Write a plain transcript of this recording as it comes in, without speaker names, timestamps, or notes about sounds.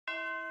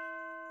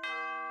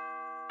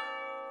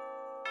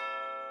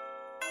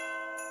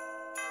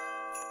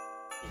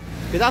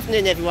Good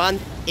afternoon everyone,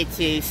 it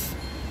is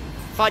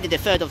Friday the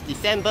 3rd of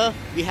December.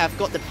 We have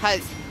got the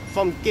pallets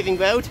from Giving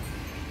Road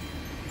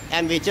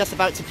and we're just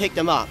about to pick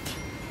them up.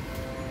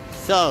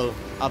 So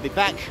I'll be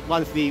back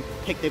once we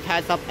pick the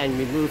pallets up and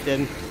we move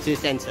them to the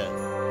centre.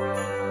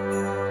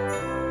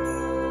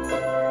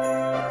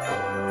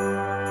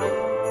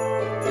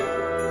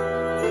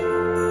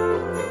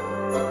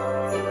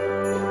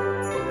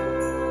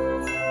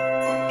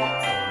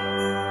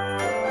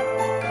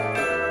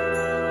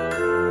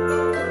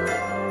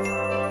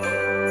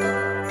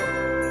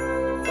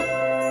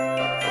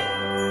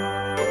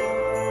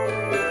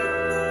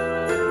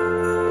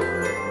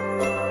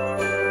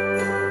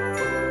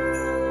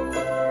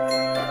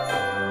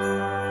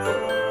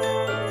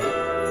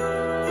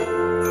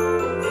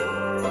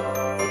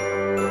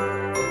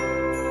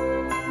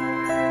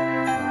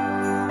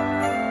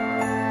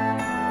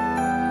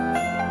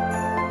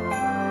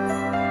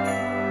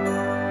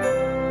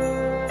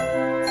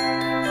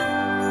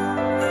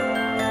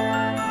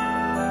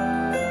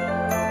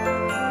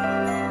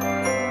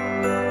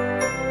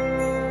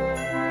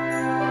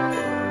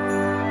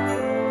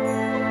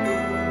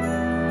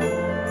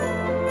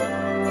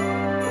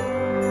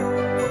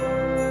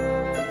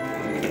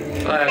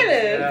 Hi.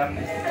 Hello.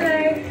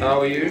 Hello. How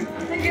are you?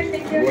 I'm good,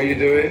 thank you. What are you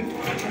doing?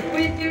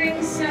 We're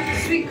doing some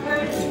sweet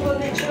corns for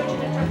the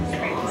children at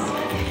Templesprings.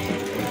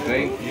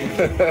 Thank you.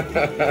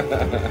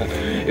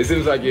 It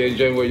seems like you're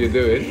enjoying what you're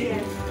doing. Yeah.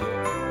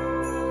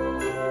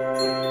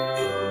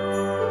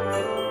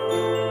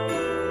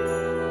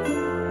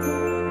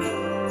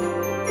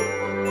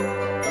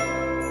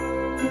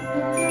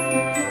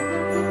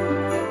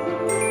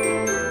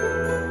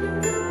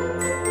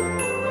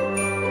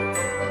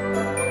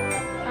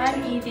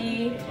 I'm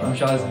Edie. I'm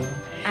Shazza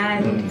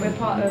And we're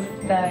part of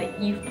the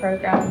youth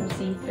program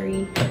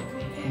C3.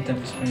 from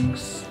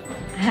Templesprings.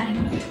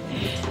 And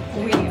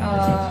we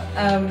are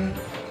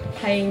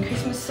playing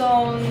Christmas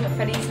song,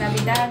 Feliz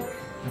Navidad.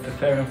 I'm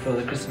preparing for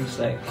the Christmas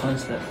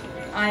concert,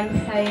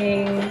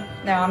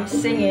 I'm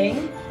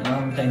singing. and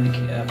I'm playing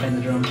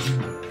the drums.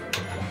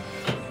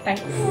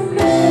 Thanks.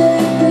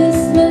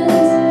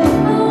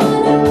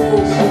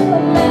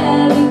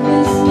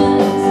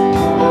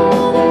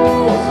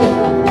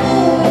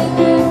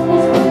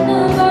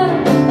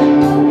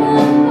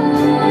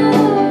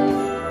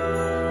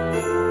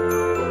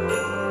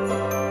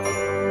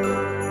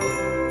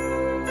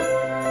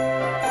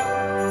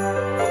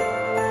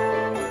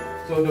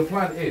 So the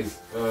plan is,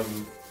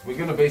 we're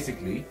gonna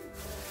basically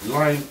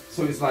line,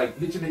 so it's like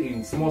literally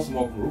in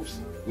small groups,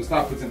 we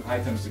start putting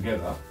items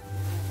together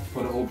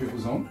for the old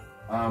people's home.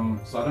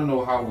 So I don't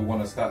know how we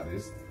want to start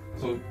this.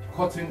 So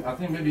cutting, I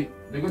think maybe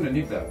they're gonna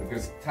need that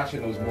because Tasha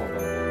knows more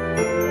about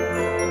it.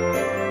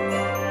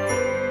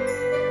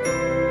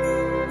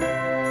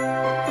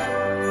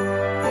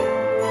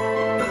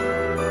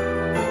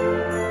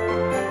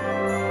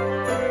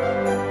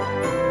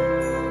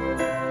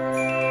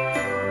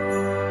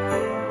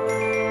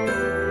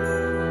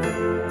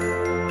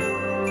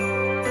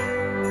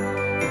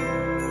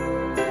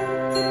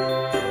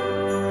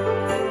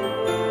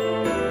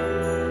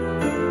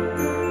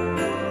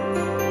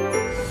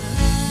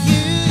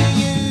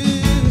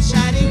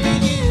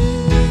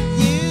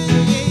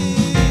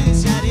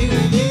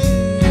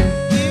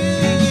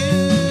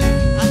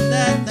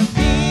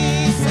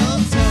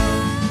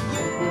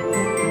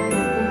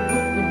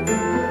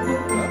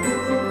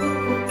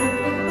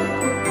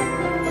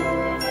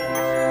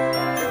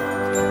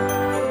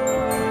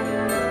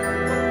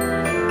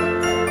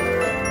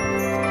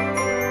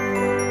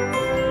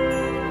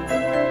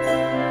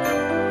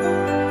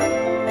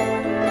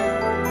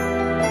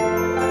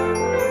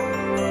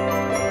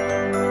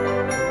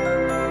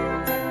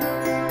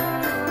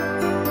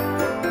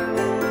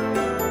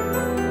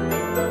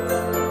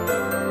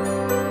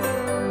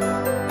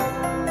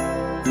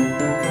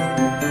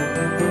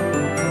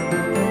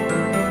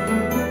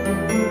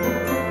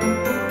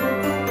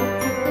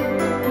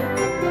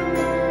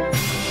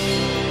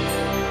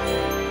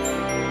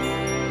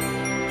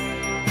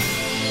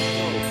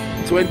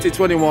 So,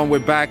 2021, we're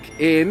back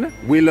in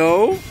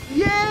Willow.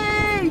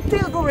 Yay!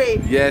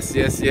 Tilbury! Yes.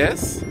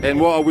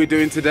 And what are we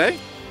doing today?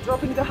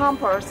 Dropping the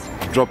hampers.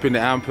 Dropping the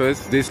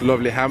hampers, these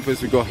lovely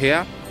hampers we got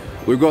here.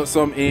 We got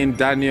some in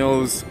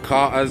Daniel's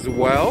car as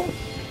well.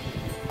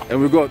 And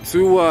we've got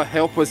two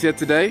helpers here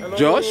today. Hello.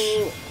 Josh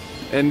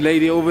and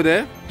lady over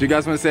there. Do you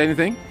guys want to say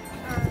anything?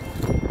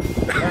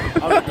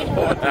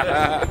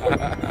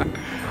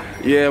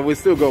 Yeah, we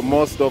still got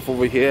more stuff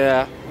over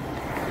here.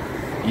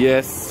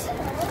 Yes.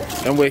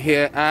 And we're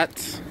here at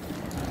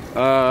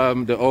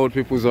the old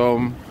people's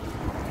home.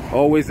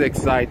 Always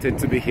excited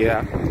to be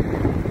here.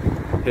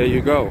 Here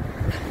you go.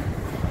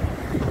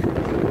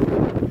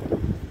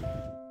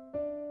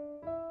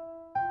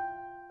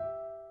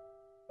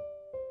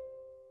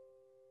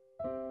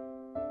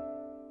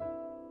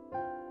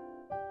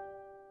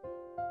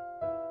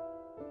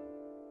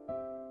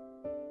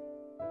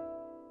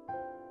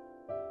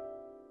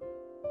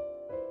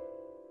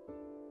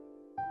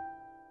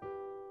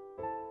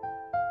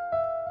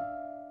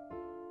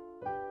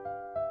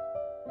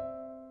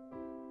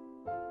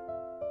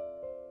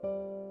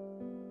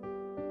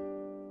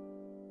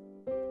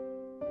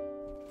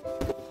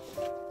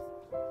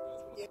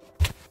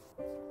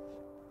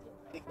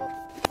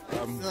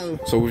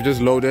 So we've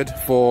just loaded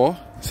for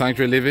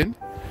Sanctuary Living.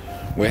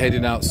 We're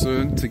heading out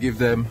soon to give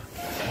them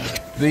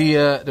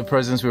the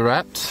presents we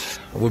wrapped.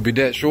 We'll be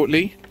there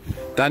shortly.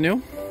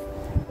 Daniel?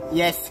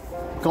 Yes,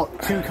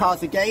 got 2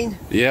 cars again.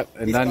 Yep,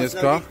 and Daniel's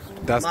car.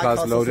 That's My car's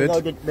car's loaded.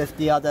 loaded with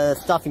the other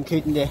stuff,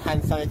 including the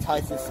hand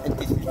sanitizers and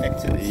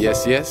disinfectants.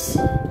 Yes, yes.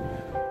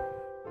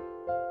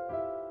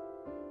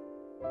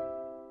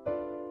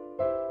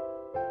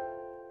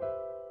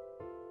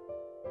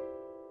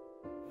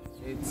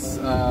 It's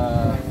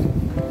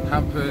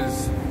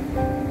Hampers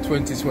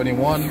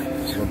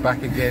 2021. We're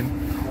back again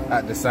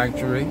at the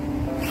Sanctuary.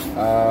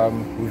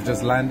 We've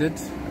just landed.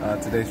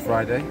 Today's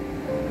Friday,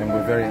 and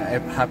we're very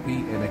happy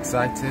and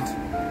excited.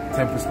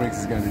 Templesprings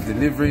is going to be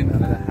delivering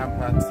another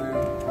hamper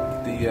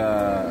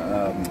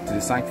to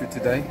the Sanctuary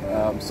today.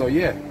 So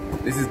yeah,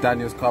 this is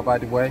Daniel's car, by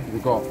the way.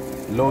 We've got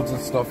loads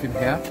of stuff in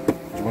here.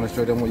 Do you want to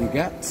show them what you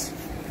get?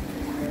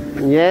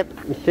 Yep,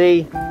 you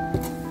see,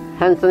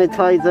 hand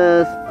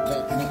sanitizers,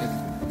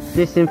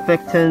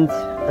 disinfectants,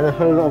 and a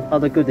whole lot of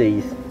other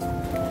goodies.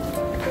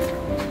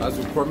 As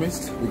we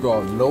promised, we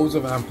got loads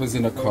of hampers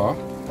in the car.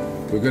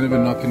 We're going to be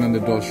knocking on the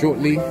door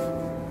shortly,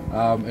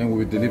 and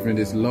we'll be delivering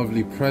these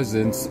lovely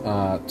presents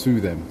to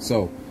them.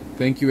 So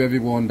thank you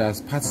everyone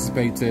that's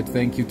participated.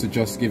 Thank you to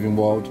Just Giving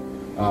World.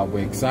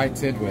 We're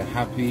excited, we're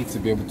happy to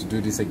be able to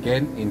do this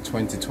again in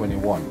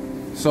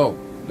 2021. So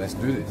let's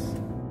do this.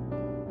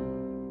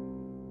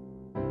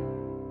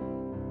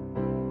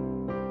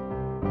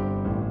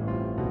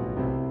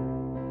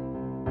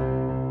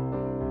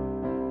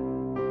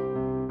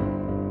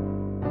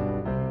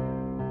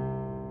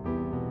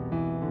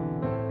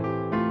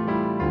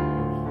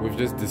 We've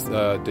just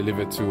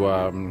delivered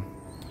to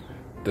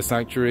the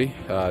Sanctuary.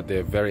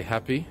 They're very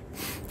happy.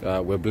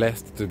 We're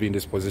blessed to be in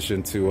this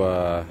position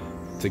to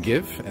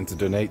give and to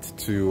donate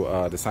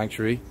to the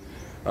Sanctuary.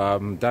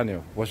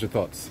 Daniel, what's your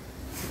thoughts?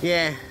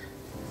 Yeah,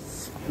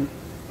 it's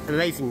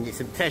amazing. It's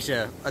a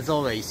pleasure as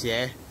always.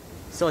 Yeah,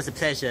 it's always a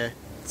pleasure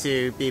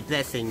to be a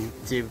blessing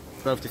to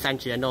both the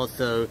Sanctuary and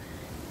also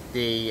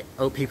the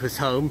old people's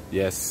home.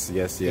 Yes,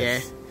 yes,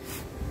 yes. Yeah,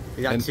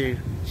 we'd like to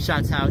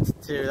shout out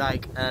to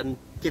like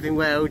Giving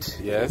World,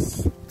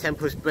 yes,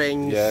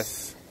 Templesprings,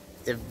 yes,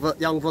 the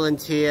young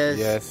volunteers,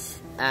 yes,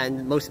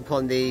 and most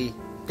importantly,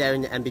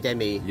 Darren and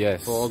Bidemi,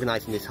 yes, for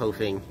organising this whole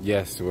thing.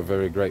 Yes, we're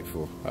very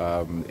grateful.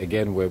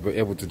 Again, we're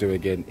able to do it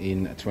again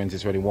in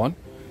 2021,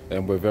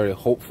 and we're very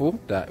hopeful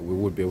that we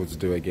would be able to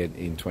do it again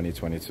in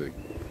 2022.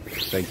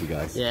 Thank you,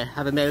 guys. Yeah,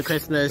 have a Merry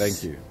Christmas.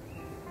 Thank you.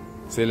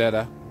 See you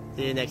later.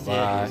 See you next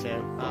Bye. year.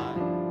 So,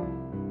 bye.